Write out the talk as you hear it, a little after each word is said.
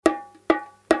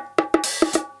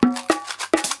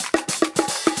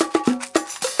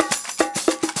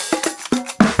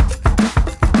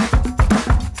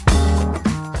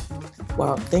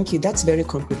Thank you. That's very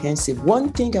comprehensive. One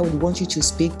thing I would want you to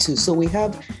speak to. So we're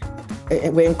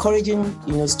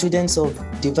encouraging, students of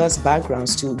diverse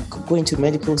backgrounds to go into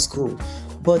medical school.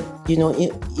 But,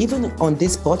 even on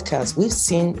this podcast, we've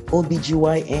seen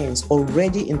OBGYNs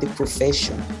already in the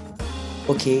profession,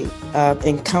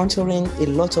 encountering a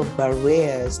lot of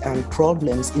barriers and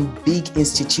problems in big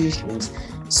institutions.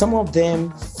 Some of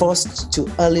them forced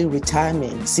to early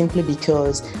retirement simply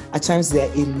because at times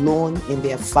they're alone in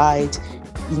their fight.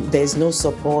 There's no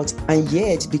support. And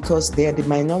yet, because they're the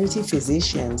minority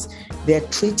physicians, they're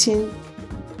treating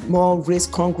more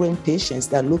race-congruent patients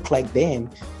that look like them,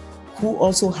 who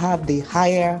also have the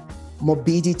higher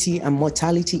morbidity and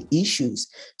mortality issues.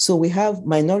 So we have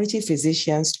minority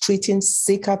physicians treating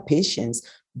sicker patients,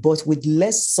 but with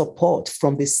less support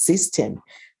from the system,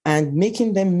 and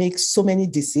making them make so many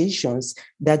decisions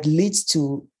that leads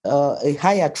to a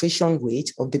high attrition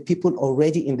rate of the people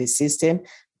already in the system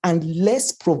and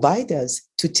less providers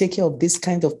to take care of this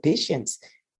kind of patients.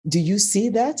 Do you see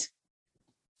that?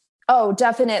 Oh,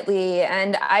 definitely.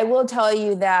 And I will tell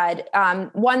you that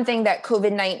one thing that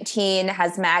COVID-19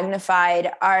 has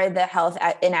magnified are the health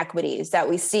inequities that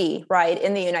we see, right,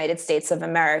 in the United States of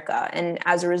America. And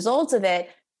as a result of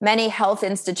it, many health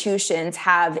institutions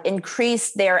have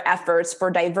increased their efforts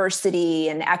for diversity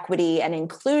and equity and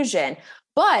inclusion.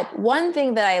 But one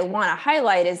thing that I want to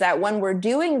highlight is that when we're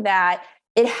doing that,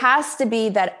 it has to be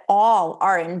that all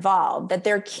are involved, that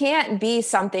there can't be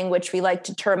something which we like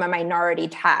to term a minority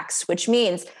tax, which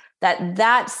means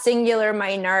that singular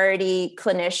minority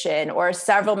clinician or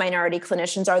several minority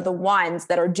clinicians are the ones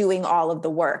that are doing all of the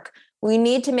work. We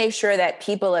need to make sure that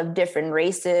people of different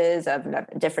races, of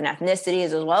different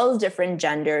ethnicities, as well as different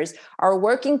genders are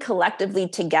working collectively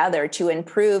together to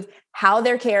improve how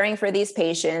they're caring for these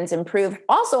patients, improve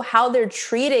also how they're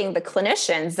treating the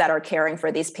clinicians that are caring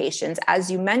for these patients. As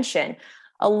you mentioned,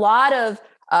 a lot of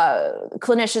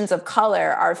clinicians of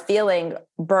color are feeling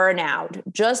burnout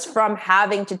just from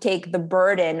having to take the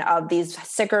burden of these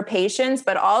sicker patients,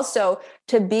 but also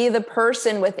to be the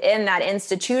person within that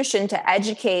institution to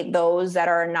educate those that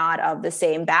are not of the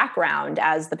same background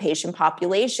as the patient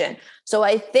population. So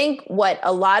I think what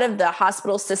a lot of the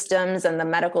hospital systems and the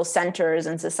medical centers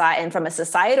and society, and from a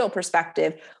societal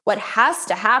perspective, what has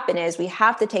to happen is we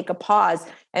have to take a pause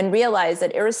and realize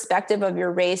that irrespective of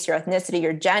your race, your ethnicity,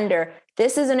 your gender,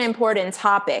 this is an important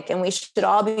topic, and we should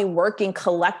all be working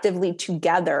collectively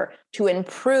together to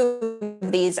improve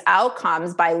these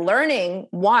outcomes by learning,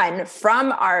 one,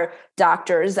 from our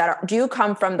doctors that do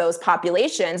come from those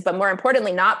populations, but more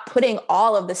importantly, not putting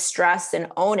all of the stress and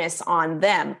onus on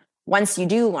them once you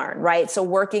do learn, right? So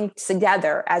working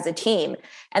together as a team.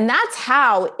 And that's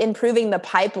how improving the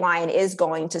pipeline is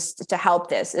going to help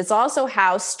this. It's also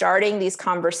how starting these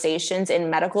conversations in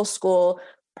medical school,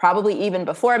 probably even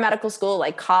before medical school,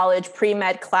 like college,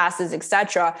 pre-med classes, et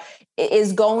cetera,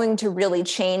 is going to really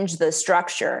change the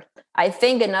structure. I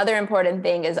think another important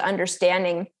thing is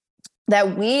understanding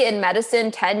that we in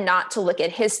medicine tend not to look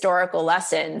at historical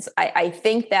lessons. I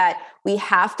think that we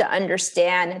have to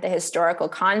understand the historical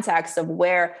context of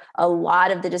where a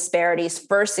lot of the disparities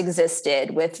first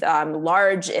existed with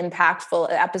large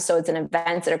impactful episodes and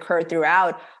events that occurred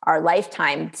throughout our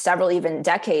lifetime, several even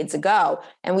decades ago.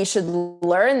 And we should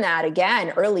learn that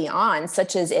again early on,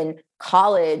 such as in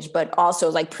college, but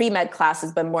also like pre-med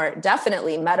classes, but more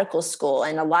definitely medical school.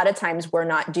 And a lot of times we're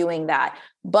not doing that.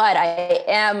 But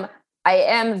I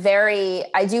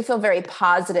do feel very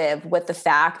positive with the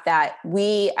fact that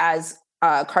we as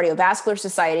cardiovascular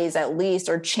societies, at least,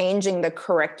 are changing the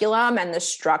curriculum and the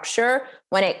structure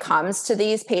when it comes to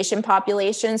these patient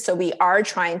populations. So we are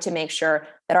trying to make sure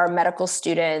that our medical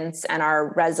students and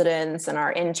our residents and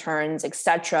our interns, et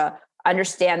cetera,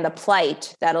 understand the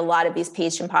plight that a lot of these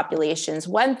patient populations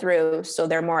went through, so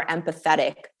they're more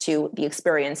empathetic to the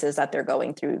experiences that they're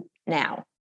going through now.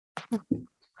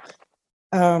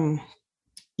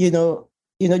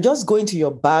 Just going to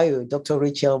your bio, Dr.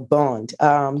 Rachel Bond,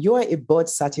 you are a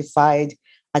board-certified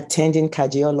attending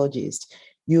cardiologist.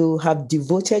 You have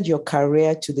devoted your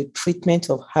career to the treatment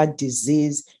of heart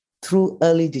disease through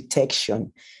early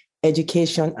detection,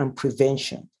 education, and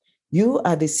prevention. You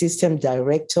are the System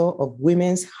Director of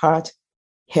Women's Heart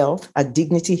Health at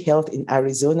Dignity Health in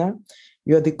Arizona.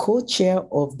 You're the co-chair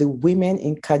of the Women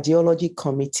in Cardiology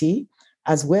Committee,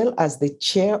 as well as the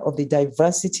chair of the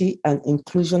Diversity and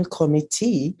Inclusion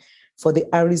Committee for the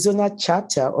Arizona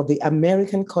chapter of the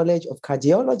American College of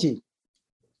Cardiology.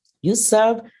 You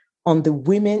serve on the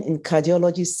Women in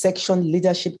Cardiology Section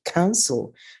Leadership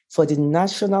Council for the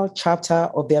national chapter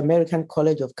of the American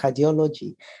College of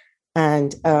Cardiology.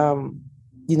 And,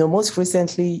 most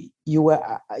recently, you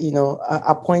were,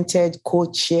 appointed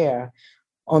co-chair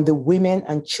on the Women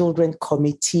and Children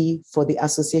Committee for the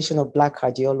Association of Black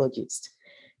Cardiologists.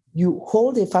 You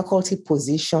hold a faculty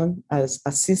position as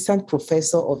Assistant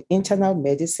Professor of Internal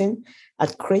Medicine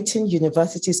at Creighton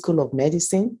University School of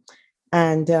Medicine,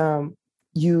 and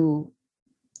you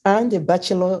earned a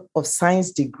Bachelor of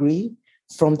Science degree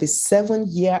from the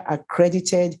 7-year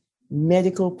accredited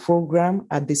medical program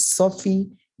at the Sophie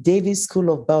Davis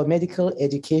School of Biomedical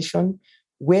Education,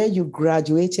 where you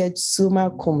graduated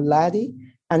summa cum laude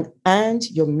and earned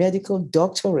your medical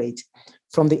doctorate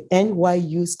from the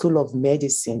NYU School of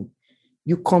Medicine.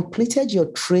 You completed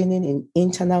your training in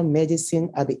internal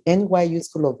medicine at the NYU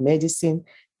School of Medicine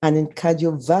and in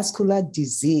cardiovascular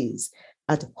disease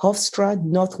at Hofstra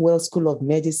Northwell School of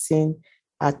Medicine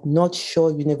at North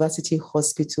Shore University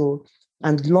Hospital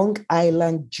and Long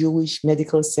Island Jewish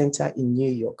Medical Center in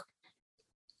New York.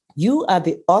 You are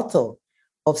the author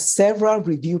of several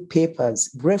review papers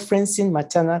referencing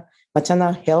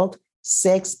maternal health,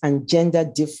 sex and gender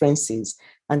differences,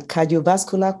 and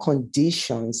cardiovascular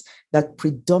conditions that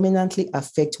predominantly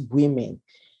affect women,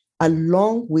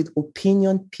 along with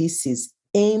opinion pieces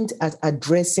aimed at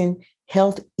addressing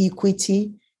health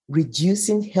equity,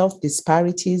 reducing health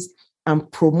disparities, and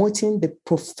promoting the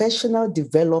professional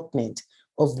development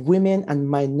of women and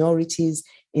minorities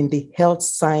in the health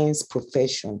science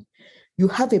profession. You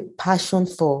have a passion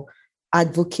for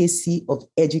advocacy of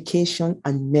education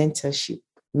and mentorship,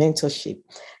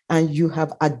 and you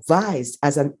have advised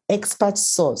as an expert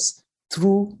source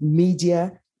through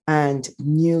media and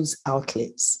news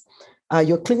outlets.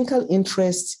 Your clinical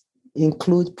interests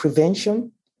include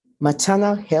prevention,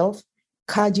 maternal health,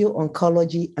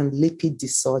 cardio-oncology, and lipid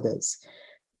disorders.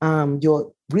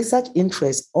 Your research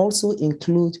interests also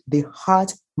include the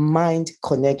heart-mind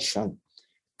connection,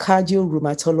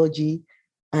 cardio-rheumatology,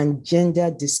 and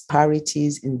gender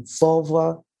disparities in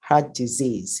vulvar heart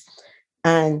disease.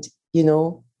 And,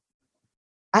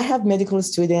 I have medical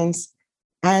students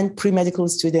and pre-medical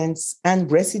students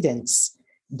and residents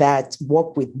that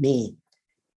work with me.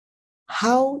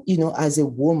 How, as a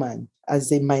woman,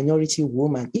 as a minority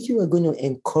woman, if you were going to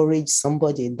encourage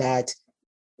somebody that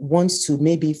wants to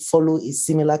maybe follow a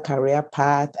similar career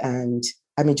path and,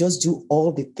 just do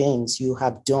all the things you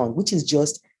have done, which is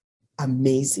just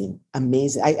amazing.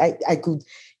 I could,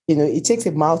 it takes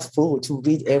a mouthful to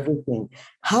read everything.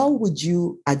 How would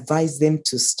you advise them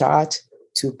to start,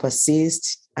 to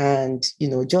persist, and,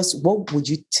 just what would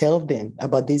you tell them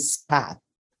about this path?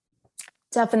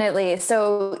 Definitely.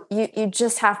 So you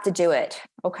just have to do it.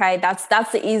 Okay. That's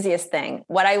the easiest thing.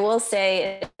 What I will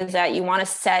say is that you want to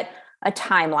set a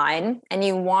timeline, and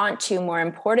you want to, more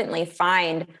importantly,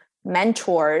 find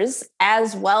mentors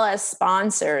as well as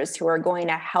sponsors who are going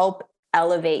to help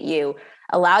elevate you,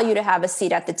 allow you to have a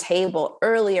seat at the table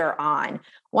earlier on.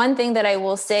 One thing that I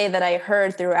will say that I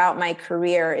heard throughout my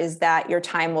career is that your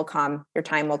time will come, your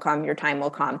time will come, your time will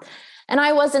come. And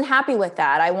I wasn't happy with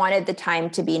that. I wanted the time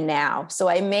to be now. So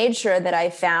I made sure that I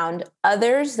found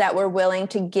others that were willing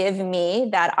to give me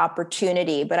that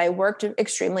opportunity, but I worked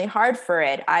extremely hard for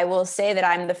it. I will say that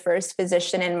I'm the first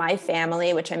physician in my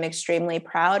family, which I'm extremely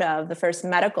proud of, the first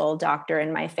medical doctor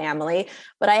in my family,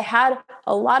 but I had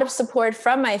a lot of support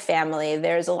from my family.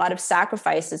 There's a lot of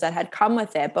sacrifices that had come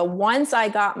with it. But once I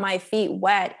got my feet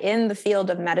wet in the field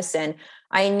of medicine,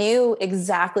 I knew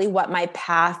exactly what my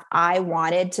path I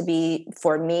wanted to be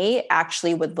for me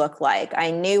actually would look like.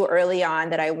 I knew early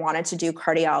on that I wanted to do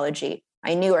cardiology.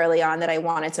 I knew early on that I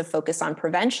wanted to focus on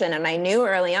prevention. And I knew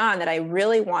early on that I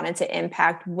really wanted to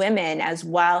impact women as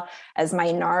well as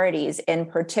minorities in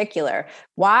particular.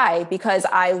 Why? Because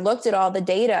I looked at all the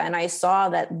data and I saw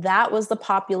that that was the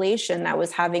population that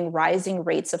was having rising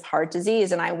rates of heart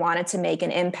disease. And I wanted to make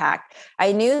an impact.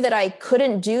 I knew that I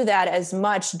couldn't do that as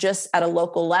much just at a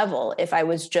local level. If I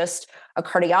was just a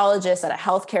cardiologist at a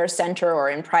healthcare center or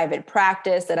in private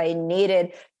practice, that I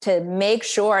needed to make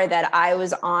sure that I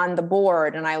was on the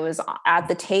board and I was at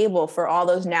the table for all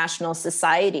those national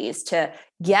societies to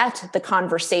get the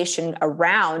conversation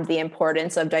around the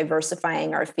importance of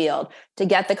diversifying our field, to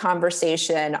get the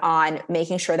conversation on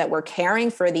making sure that we're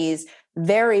caring for these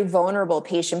very vulnerable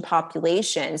patient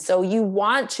populations. So you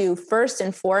want to, first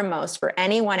and foremost, for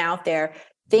anyone out there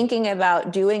thinking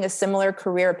about doing a similar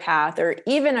career path or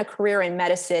even a career in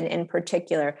medicine in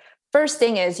particular, first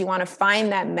thing is you want to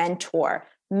find that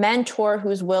mentor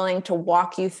who's willing to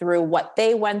walk you through what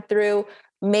they went through,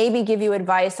 maybe give you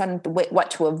advice on what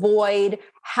to avoid,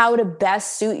 how to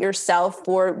best suit yourself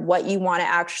for what you want to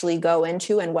actually go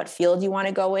into and what field you want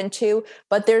to go into.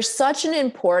 But there's such an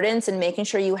importance in making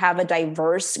sure you have a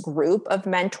diverse group of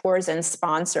mentors and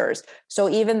sponsors. So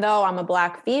even though I'm a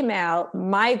Black female,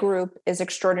 my group is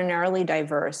extraordinarily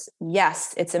diverse.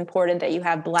 Yes, it's important that you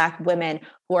have Black women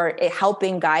who are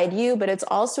helping guide you, but it's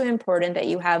also important that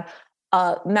you have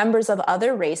members of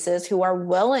other races who are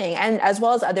willing, and as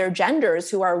well as other genders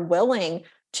who are willing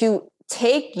to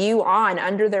take you on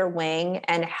under their wing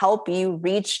and help you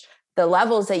reach the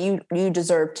levels that you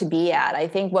deserve to be at. I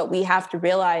think what we have to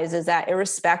realize is that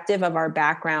irrespective of our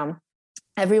background,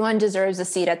 everyone deserves a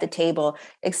seat at the table,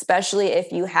 especially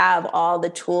if you have all the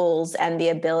tools and the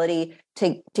ability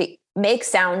to make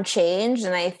sound change.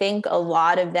 And I think a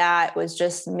lot of that was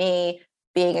just me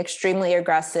being extremely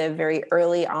aggressive very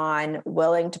early on,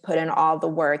 willing to put in all the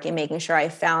work and making sure I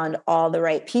found all the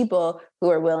right people who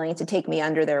are willing to take me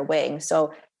under their wing.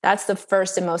 So that's the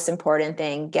first and most important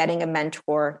thing, getting a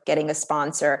mentor, getting a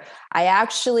sponsor. I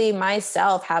actually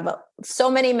myself have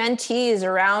so many mentees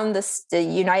around the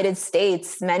United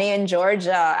States, many in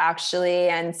Georgia, actually,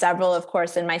 and several, of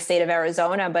course, in my state of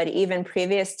Arizona. But even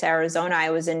previous to Arizona, I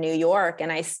was in New York,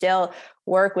 and I still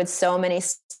work with so many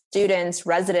students,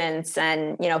 residents,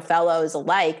 and fellows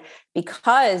alike,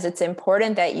 because it's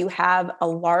important that you have a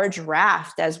large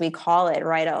raft, as we call it,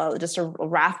 right? Just a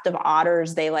raft of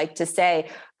otters, they like to say,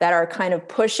 that are kind of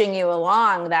pushing you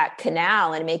along that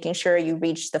canal and making sure you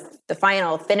reach the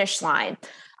final finish line.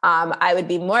 I would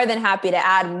be more than happy to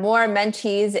add more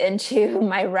mentees into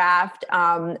my raft,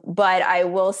 but I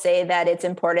will say that it's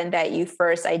important that you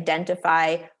first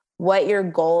identify what your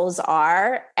goals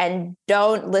are, and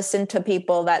don't listen to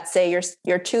people that say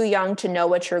you're too young to know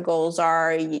what your goals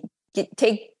are.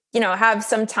 Have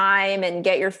some time and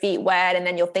get your feet wet, and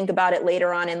then you'll think about it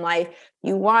later on in life.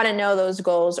 You want to know those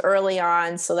goals early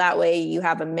on, so that way you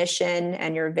have a mission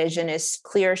and your vision is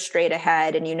clear straight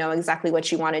ahead, and you know exactly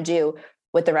what you want to do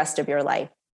with the rest of your life.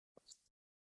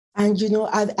 And,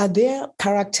 are there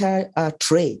character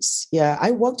traits? Yeah, I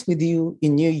worked with you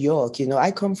in New York. I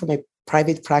come from a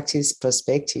private practice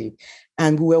perspective,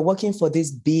 and we were working for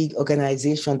this big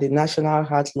organization, the National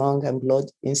Heart, Lung, and Blood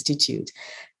Institute.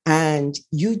 And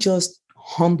you just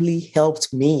humbly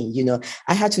helped me.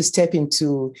 I had to step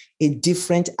into a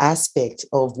different aspect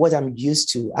of what I'm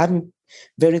used to. I'm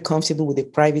very comfortable with the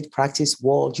private practice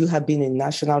world. You have been a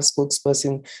national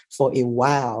spokesperson for a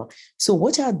while. So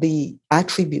what are the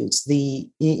attributes, the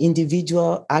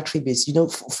individual attributes?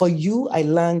 For you, I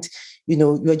learned,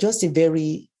 you're just a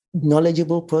very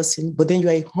knowledgeable person, but then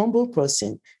you're a humble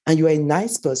person and you're a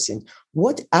nice person.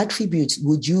 What attributes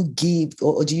would you give,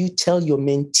 or do you tell your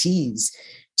mentees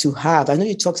to have? I know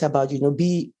you talked about,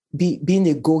 being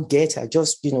a go-getter,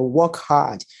 just, work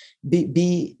hard,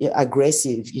 be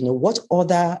aggressive. What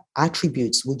other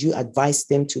attributes would you advise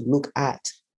them to look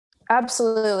at?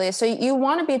 Absolutely. So you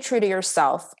want to be true to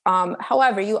yourself.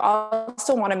 However, you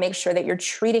also want to make sure that you're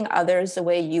treating others the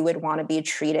way you would want to be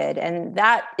treated. And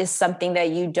that is something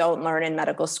that you don't learn in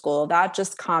medical school. That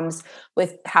just comes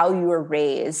with how you were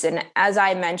raised. And as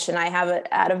I mentioned,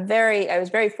 I was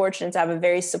very fortunate to have a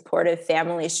very supportive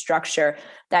family structure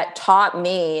that taught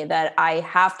me that I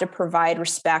have to provide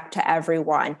respect to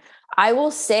everyone. I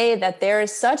will say that there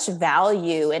is such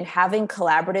value in having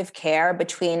collaborative care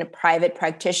between private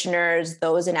practitioners,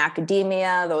 those in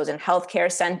academia, those in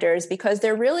healthcare centers, because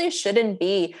there really shouldn't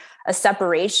be a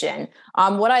separation.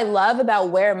 What I love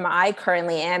about where I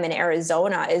currently am in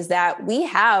Arizona is that we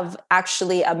have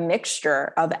actually a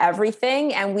mixture of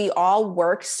everything, and we all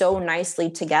work so nicely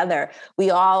together. We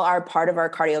all are part of our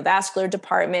cardiovascular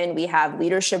department. We have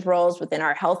leadership roles within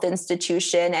our health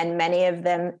institution, and many of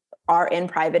them are in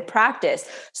private practice.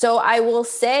 So I will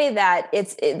say that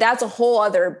that's a whole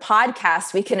other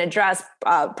podcast we can address,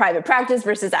 private practice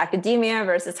versus academia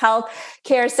versus health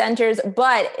care centers.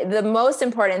 But the most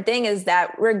important thing is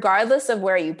that regardless of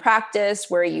where you practice,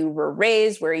 where you were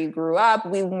raised, where you grew up,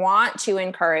 we want to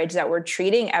encourage that we're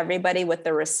treating everybody with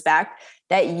the respect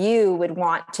that you would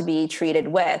want to be treated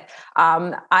with.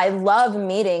 I love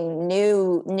meeting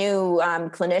new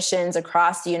clinicians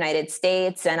across the United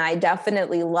States, and I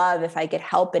definitely love if I could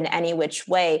help in any which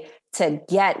way to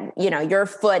get your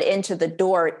foot into the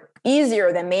door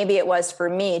easier than maybe it was for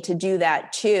me to do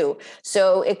that too.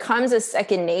 So it comes as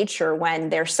second nature when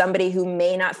there's somebody who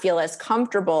may not feel as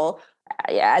comfortable,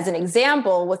 as an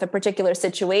example, with a particular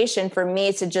situation, for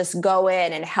me to just go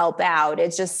in and help out.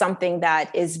 It's just something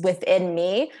that is within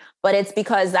me, but it's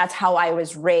because that's how I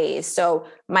was raised. So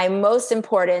my most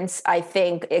important, I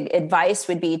think, advice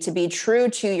would be to be true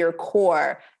to your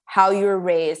core. how you were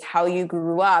raised, how you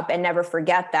grew up, and never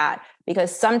forget that.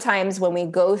 Because sometimes when we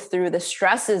go through the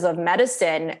stresses of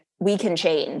medicine, we can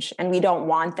change, and we don't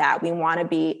want that. We want to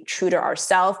be true to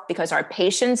ourselves because our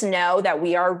patients know that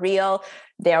we are real.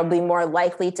 They'll be more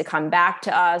likely to come back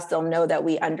to us. They'll know that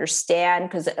we understand.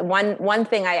 Because one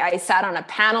thing, I sat on a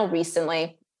panel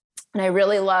recently, and I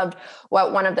really loved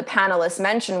what one of the panelists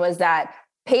mentioned was that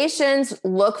patients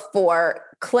look for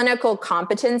clinical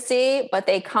competency, but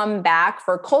they come back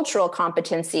for cultural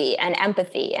competency and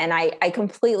empathy. And I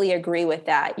completely agree with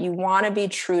that. You want to be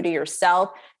true to yourself,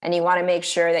 and you want to make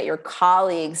sure that your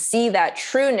colleagues see that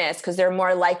trueness because they're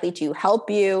more likely to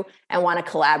help you and want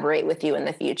to collaborate with you in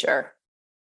the future.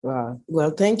 Wow.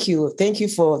 Well, thank you. Thank you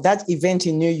for that event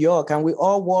in New York. And we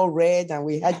all wore red, and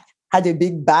we had a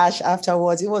big bash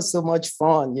afterwards. It was so much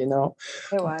fun, you know.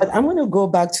 It was. But I'm going to go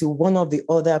back to one of the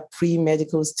other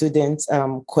pre-medical students'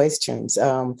 questions.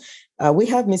 We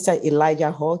have Mr.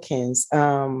 Elijah Hawkins,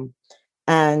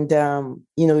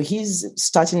 he's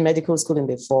starting medical school in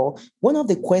the fall. One of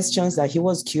the questions that he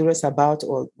was curious about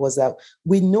was that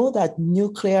we know that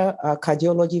nuclear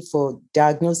cardiology for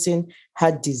diagnosing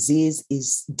heart disease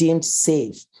is deemed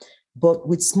safe. But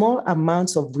with small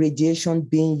amounts of radiation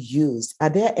being used, are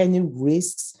there any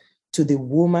risks to the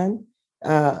woman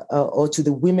or to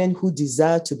the women who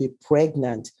desire to be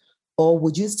pregnant? Or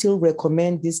would you still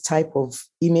recommend this type of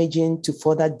imaging to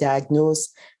further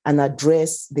diagnose and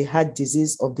address the heart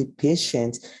disease of the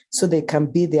patient so they can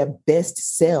be their best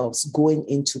selves going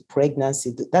into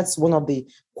pregnancy? That's one of the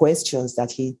questions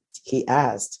that he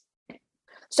asked.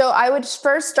 So I would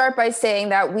first start by saying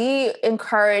that we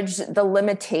encourage the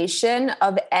limitation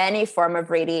of any form of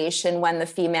radiation when the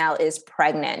female is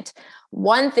pregnant.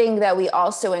 One thing that we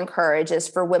also encourage is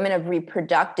for women of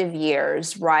reproductive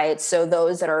years, right? So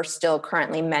those that are still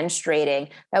currently menstruating,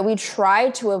 that we try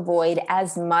to avoid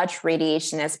as much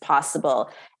radiation as possible.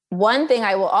 One thing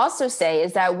I will also say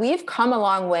is that we've come a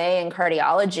long way in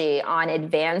cardiology on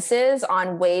advances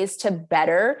on ways to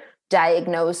better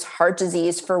diagnose heart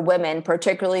disease for women,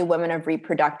 particularly women of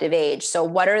reproductive age. So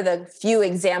what are the few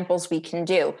examples we can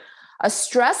do? A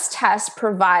stress test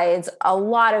provides a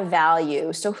lot of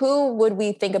value. So who would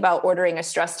we think about ordering a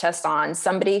stress test on?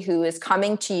 Somebody who is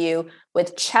coming to you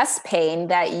with chest pain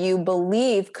that you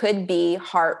believe could be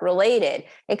heart related,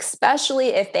 especially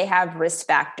if they have risk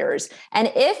factors.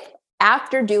 And if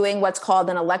after doing what's called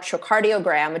an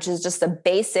electrocardiogram, which is just a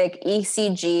basic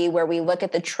ECG where we look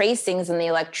at the tracings and the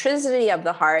electricity of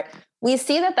the heart, we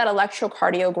see that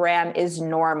electrocardiogram is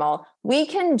normal. We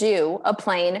can do a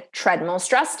plain treadmill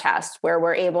stress test where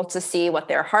we're able to see what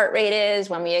their heart rate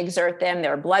is when we exert them,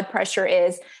 their blood pressure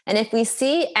is, and if we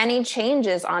see any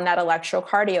changes on that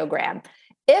electrocardiogram.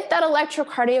 If that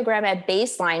electrocardiogram at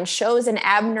baseline shows an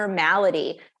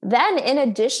abnormality, then in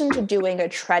addition to doing a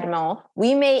treadmill,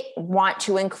 we may want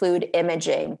to include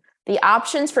imaging. The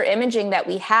options for imaging that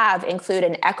we have include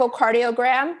an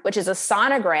echocardiogram, which is a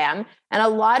sonogram. And a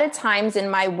lot of times in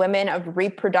my women of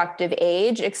reproductive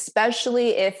age, especially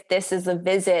if this is a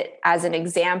visit, as an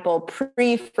example,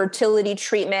 pre-fertility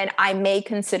treatment, I may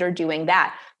consider doing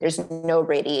that. There's no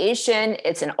radiation.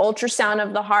 It's an ultrasound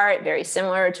of the heart, very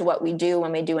similar to what we do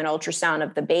when we do an ultrasound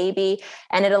of the baby.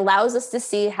 And it allows us to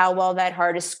see how well that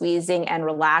heart is squeezing and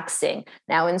relaxing.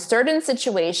 Now, in certain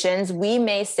situations, we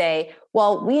may say,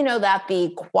 well, we know that the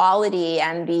quality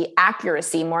and the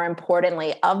accuracy, more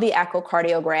importantly, of the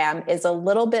echocardiogram is a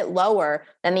little bit lower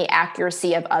than the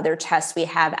accuracy of other tests we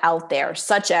have out there,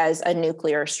 such as a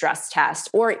nuclear stress test,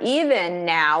 or even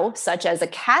now, such as a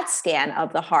CAT scan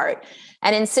of the heart.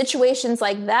 And in situations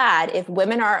like that, if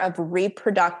women are of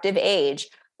reproductive age,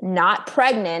 not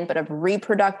pregnant, but of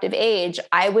reproductive age,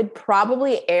 I would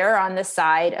probably err on the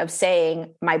side of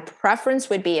saying my preference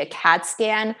would be a CAT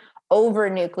scan over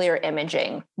nuclear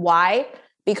imaging. Why?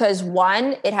 Because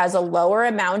one, it has a lower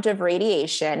amount of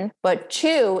radiation, but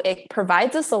two, it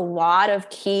provides us a lot of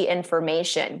key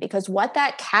information, because what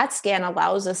that CAT scan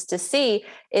allows us to see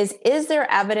is there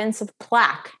evidence of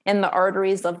plaque in the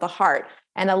arteries of the heart?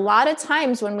 And a lot of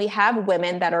times when we have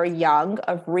women that are young,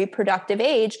 of reproductive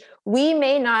age, we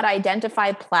may not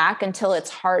identify plaque until it's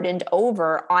hardened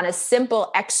over on a simple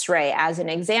X-ray, as an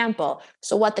example.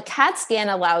 So what the CAT scan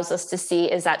allows us to see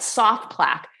is that soft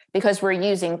plaque, because we're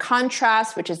using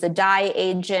contrast, which is a dye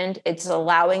agent. It's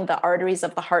allowing the arteries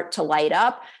of the heart to light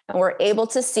up, and we're able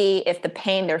to see if the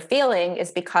pain they're feeling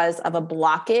is because of a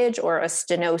blockage or a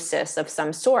stenosis of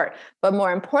some sort. But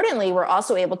more importantly, we're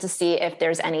also able to see if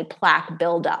there's any plaque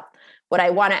buildup. What I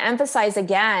want to emphasize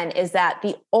again is that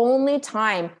the only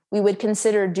time we would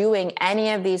consider doing any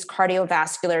of these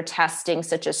cardiovascular testing,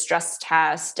 such as stress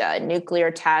test,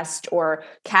 nuclear test, or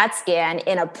CAT scan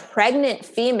in a pregnant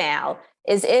female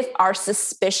is if our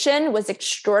suspicion was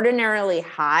extraordinarily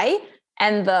high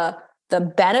and the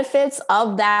benefits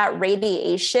of that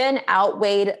radiation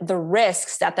outweighed the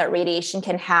risks that radiation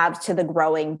can have to the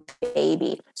growing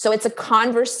baby. So it's a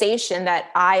conversation that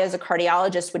I, as a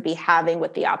cardiologist, would be having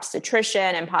with the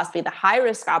obstetrician and possibly the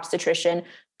high-risk obstetrician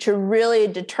to really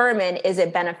determine, is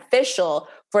it beneficial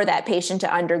for that patient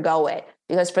to undergo it?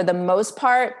 Because for the most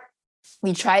part,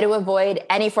 we try to avoid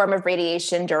any form of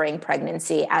radiation during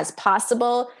pregnancy as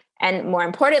possible. And more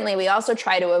importantly, we also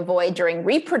try to avoid during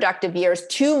reproductive years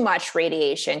too much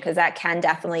radiation, because that can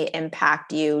definitely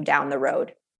impact you down the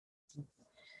road.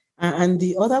 And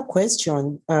the other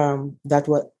question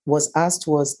that was asked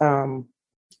was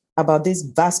about this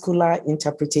vascular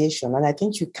interpretation. And I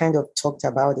think you kind of talked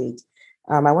about it.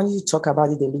 I want you to talk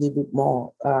about it a little bit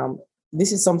more.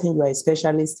 This is something you are a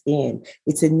specialist in.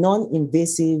 It's a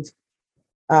non-invasive,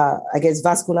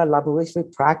 vascular laboratory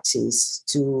practice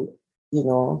to,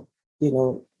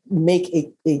 make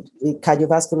a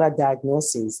cardiovascular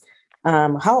diagnosis.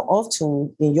 How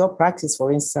often in your practice,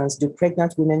 for instance, do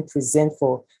pregnant women present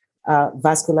for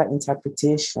vascular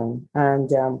interpretation?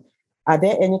 And are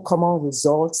there any common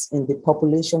results in the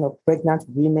population of pregnant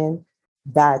women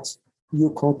that you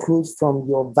conclude from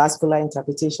your vascular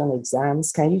interpretation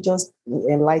exams? Can you just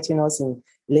enlighten us in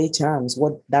lay terms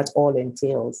what that all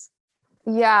entails?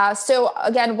 Yeah. So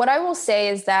again, what I will say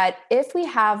is that if we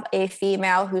have a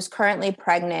female who's currently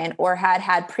pregnant or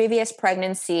had previous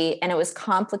pregnancy and it was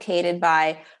complicated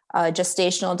by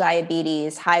gestational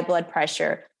diabetes, high blood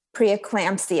pressure,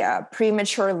 preeclampsia,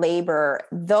 premature labor,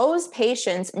 those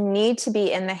patients need to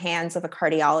be in the hands of a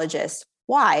cardiologist.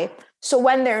 Why? So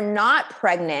when they're not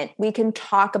pregnant, we can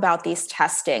talk about these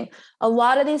testing. A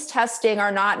lot of these testing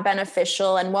are not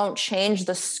beneficial and won't change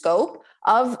the scope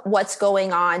of what's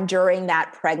going on during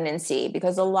that pregnancy,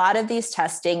 because a lot of these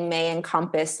testing may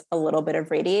encompass a little bit of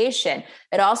radiation.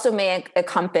 It also may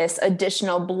encompass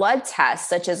additional blood tests,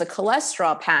 such as a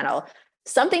cholesterol panel,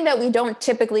 something that we don't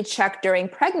typically check during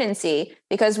pregnancy,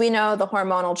 because we know the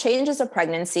hormonal changes of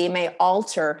pregnancy may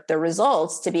alter the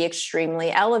results to be extremely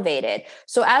elevated.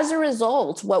 So as a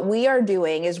result, what we are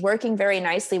doing is working very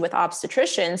nicely with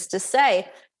obstetricians to say,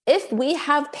 if we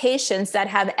have patients that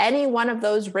have any one of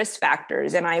those risk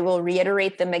factors, and I will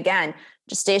reiterate them again,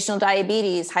 gestational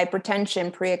diabetes,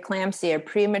 hypertension, preeclampsia,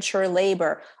 premature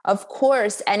labor, of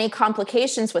course, any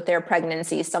complications with their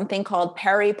pregnancy, something called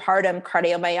peripartum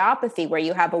cardiomyopathy, where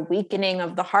you have a weakening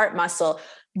of the heart muscle,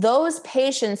 those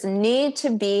patients need to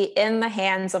be in the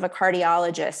hands of a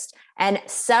cardiologist. And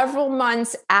several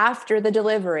months after the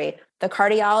delivery, the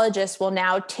cardiologist will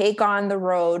now take on the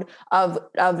road of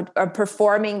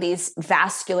performing these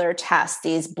vascular tests,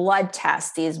 these blood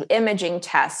tests, these imaging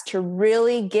tests to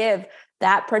really give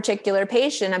that particular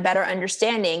patient a better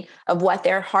understanding of what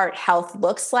their heart health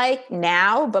looks like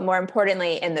now, but more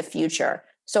importantly, in the future.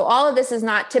 So all of this is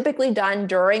not typically done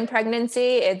during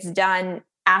pregnancy. It's done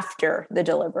after the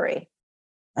delivery.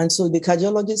 And so the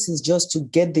cardiologist is just to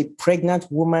get the pregnant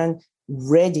woman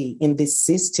ready in the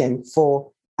system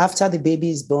for after the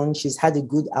baby is born, she's had a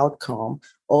good outcome,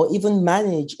 or even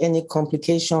manage any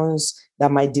complications that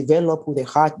might develop with the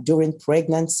heart during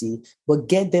pregnancy, but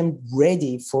get them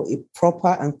ready for a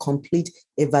proper and complete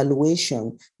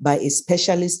evaluation by a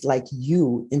specialist like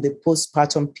you in the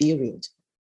postpartum period.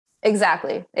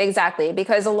 Exactly.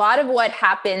 Because a lot of what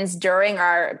happens during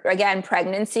our, again,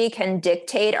 pregnancy can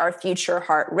dictate our future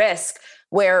heart risk,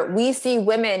 where we see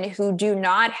women who do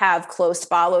not have close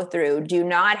follow through, do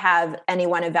not have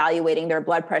anyone evaluating their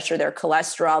blood pressure, their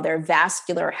cholesterol, their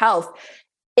vascular health,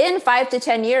 in 5 to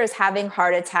 10 years having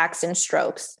heart attacks and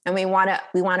strokes. And we want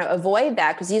to avoid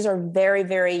that, because these are very,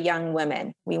 very young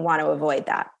women. We want to avoid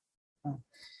that.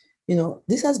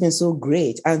 This has been so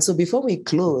great. And so before we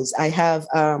close, I have,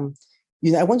 I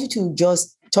want you to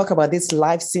just talk about this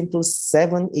Life Simple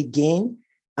 7 again.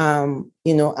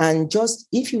 And just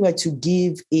if you were to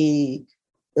give a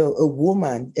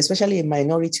woman, especially a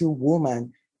minority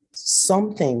woman,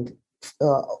 something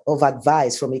of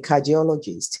advice from a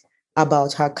cardiologist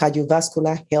about her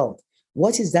cardiovascular health,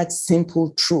 what is that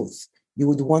simple truth you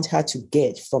would want her to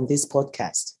get from this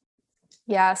podcast?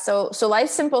 Yeah, so Life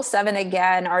Simple 7,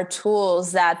 again, are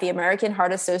tools that the American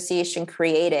Heart Association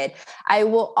created. I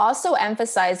will also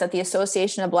emphasize that the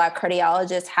Association of Black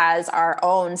Cardiologists has our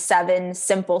own 7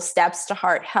 simple steps to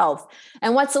heart health.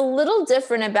 And what's a little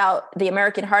different about the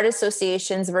American Heart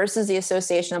Associations versus the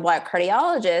Association of Black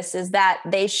Cardiologists is that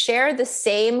they share the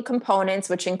same components,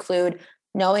 which include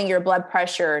knowing your blood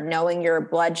pressure, knowing your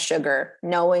blood sugar,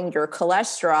 knowing your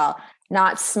cholesterol,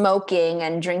 not smoking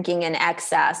and drinking in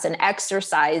excess, and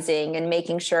exercising, and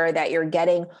making sure that you're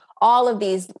getting all of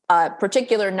these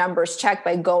particular numbers checked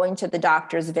by going to the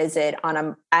doctor's visit on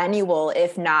an annual,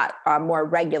 if not a more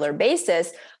regular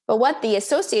basis. But what the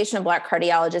Association of Black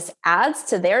Cardiologists adds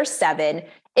to their 7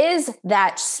 is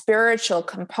that spiritual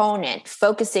component,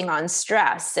 focusing on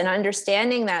stress and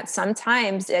understanding that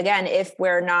sometimes, again, if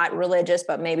we're not religious,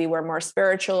 but maybe we're more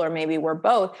spiritual, or maybe we're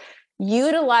both,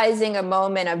 utilizing a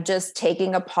moment of just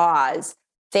taking a pause,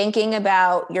 thinking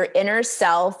about your inner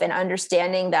self and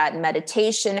understanding that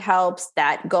meditation helps,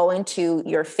 that going to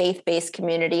your faith-based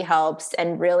community helps,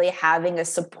 and really having a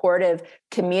supportive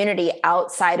community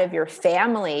outside of your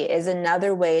family is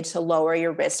another way to lower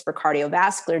your risk for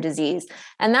cardiovascular disease.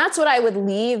 And that's what I would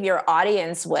leave your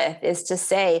audience with, is to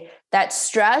say that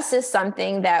stress is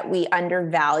something that we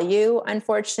undervalue,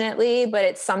 unfortunately, but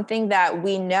it's something that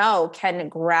we know can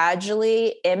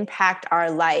gradually impact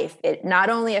our life. It not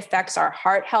only affects our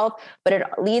heart health, but it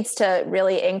leads to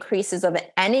really increases of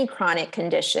any chronic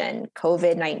condition,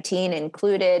 COVID-19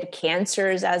 included,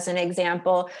 cancers as an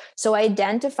example. So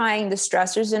identifying the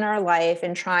stressors in our life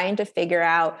and trying to figure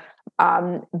out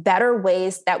better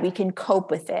ways that we can cope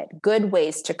with it, good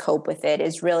ways to cope with it,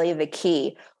 is really the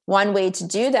key. One way to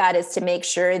do that is to make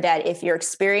sure that if you're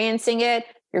experiencing it,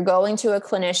 you're going to a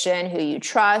clinician who you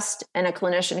trust, and a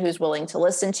clinician who's willing to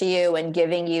listen to you and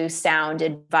giving you sound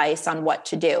advice on what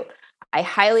to do. I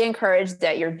highly encourage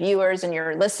that your viewers and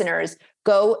your listeners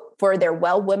go for their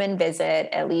Well Women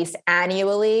visit at least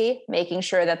annually, making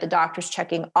sure that the doctor's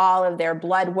checking all of their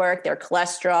blood work, their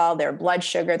cholesterol, their blood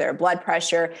sugar, their blood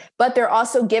pressure, but they're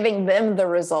also giving them the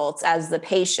results as the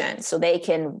patient so they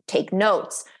can take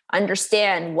notes,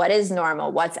 understand what is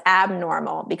normal, what's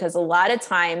abnormal, because a lot of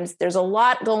times there's a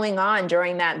lot going on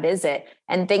during that visit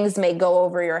and things may go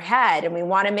over your head. And we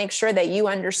want to make sure that you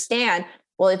understand,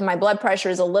 well, if my blood pressure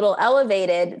is a little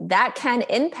elevated, that can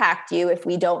impact you if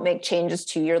we don't make changes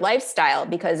to your lifestyle,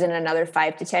 because in another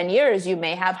 5 to 10 years, you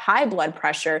may have high blood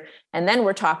pressure. And then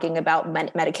we're talking about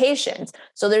medications.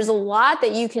 So there's a lot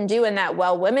that you can do in that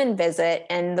Well Women visit.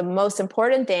 And the most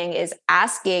important thing is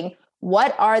asking,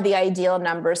 what are the ideal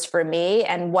numbers for me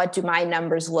and what do my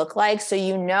numbers look like? So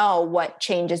you know what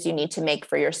changes you need to make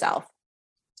for yourself.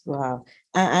 Wow.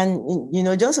 And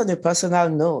just on a personal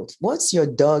note, what's your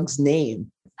dog's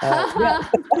name? You're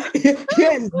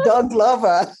a dog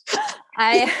lover.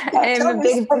 I am a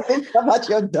big about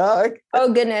your dog.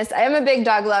 Oh goodness, I am a big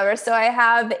dog lover. So I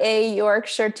have a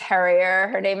Yorkshire Terrier.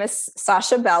 Her name is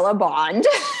Sasha Bella Bond.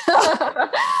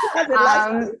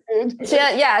 She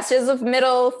has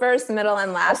a first, middle,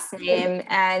 and last name,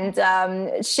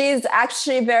 and she's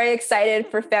actually very excited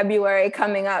for February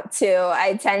coming up too.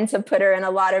 I tend to put her in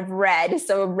a lot of red,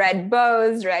 so red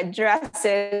bows, red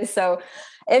dresses. So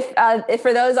if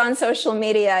for those on social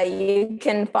media, you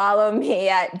can follow me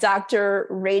at Dr.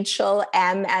 Rachel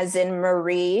M. as in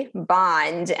Marie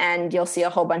Bond, and you'll see a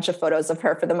whole bunch of photos of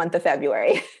her for the month of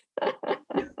February.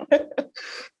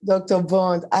 Dr.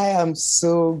 Bond, I am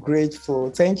so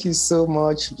grateful. Thank you so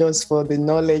much just for the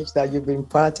knowledge that you've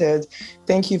imparted.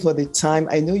 Thank you for the time.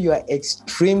 I know you are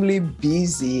extremely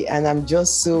busy, and I'm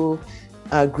just so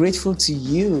grateful to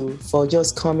you for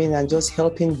just coming and just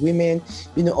helping women,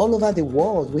 all over the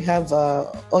world. We have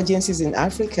audiences in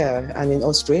Africa and in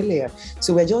Australia.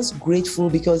 So we're just grateful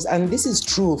because, and this is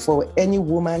true for any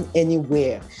woman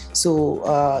anywhere. So,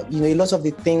 a lot of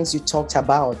the things you talked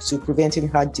about to preventing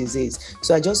heart disease.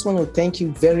 So I just want to thank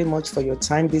you very much for your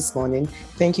time this morning.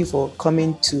 Thank you for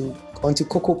coming onto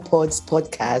Cocoa Pods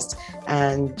podcast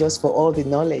and just for all the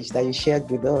knowledge that you shared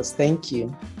with us. Thank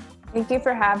you. Thank you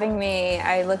for having me.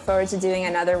 I look forward to doing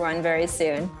another one very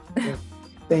soon.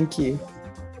 Thank you.